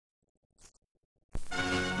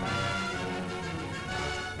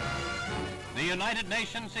United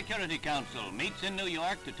Nations Security Council meets in New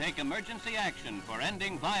York to take emergency action for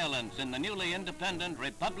ending violence in the newly independent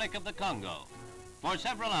Republic of the Congo. For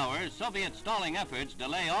several hours, Soviet stalling efforts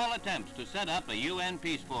delay all attempts to set up a UN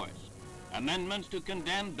peace force. Amendments to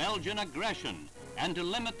condemn Belgian aggression and to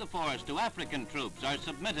limit the force to African troops are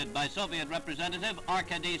submitted by Soviet Representative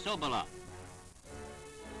Arkady Sovolev.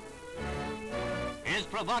 His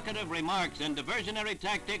provocative remarks and diversionary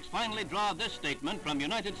tactics finally draw this statement from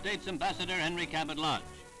United States Ambassador Henry Cabot Lodge.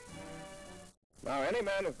 Now, any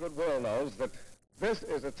man of goodwill knows that this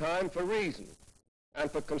is a time for reason and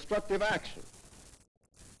for constructive action.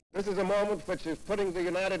 This is a moment which is putting the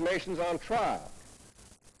United Nations on trial.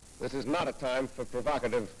 This is not a time for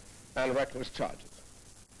provocative and reckless charges.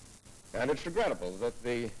 And it's regrettable that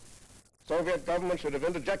the Soviet government should have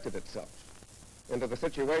interjected itself into the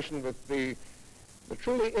situation with the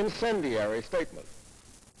truly incendiary statement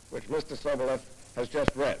which Mr. Sovolev has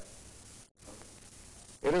just read.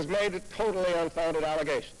 It has made totally unfounded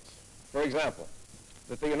allegations. For example,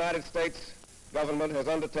 that the United States government has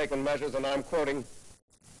undertaken measures, and I'm quoting,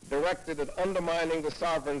 directed at undermining the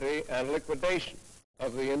sovereignty and liquidation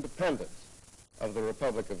of the independence of the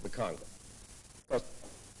Republic of the Congo. But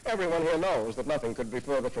everyone here knows that nothing could be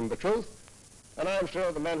further from the truth, and I'm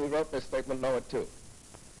sure the men who wrote this statement know it too.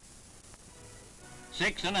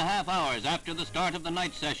 6.5 hours after the start of the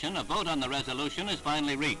night session, a vote on the resolution is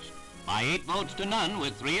finally reached. By 8 votes to none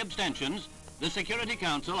with 3 abstentions, the Security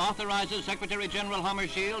Council authorizes Secretary General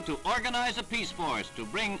Hammarskjold to organize a peace force to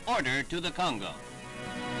bring order to the Congo.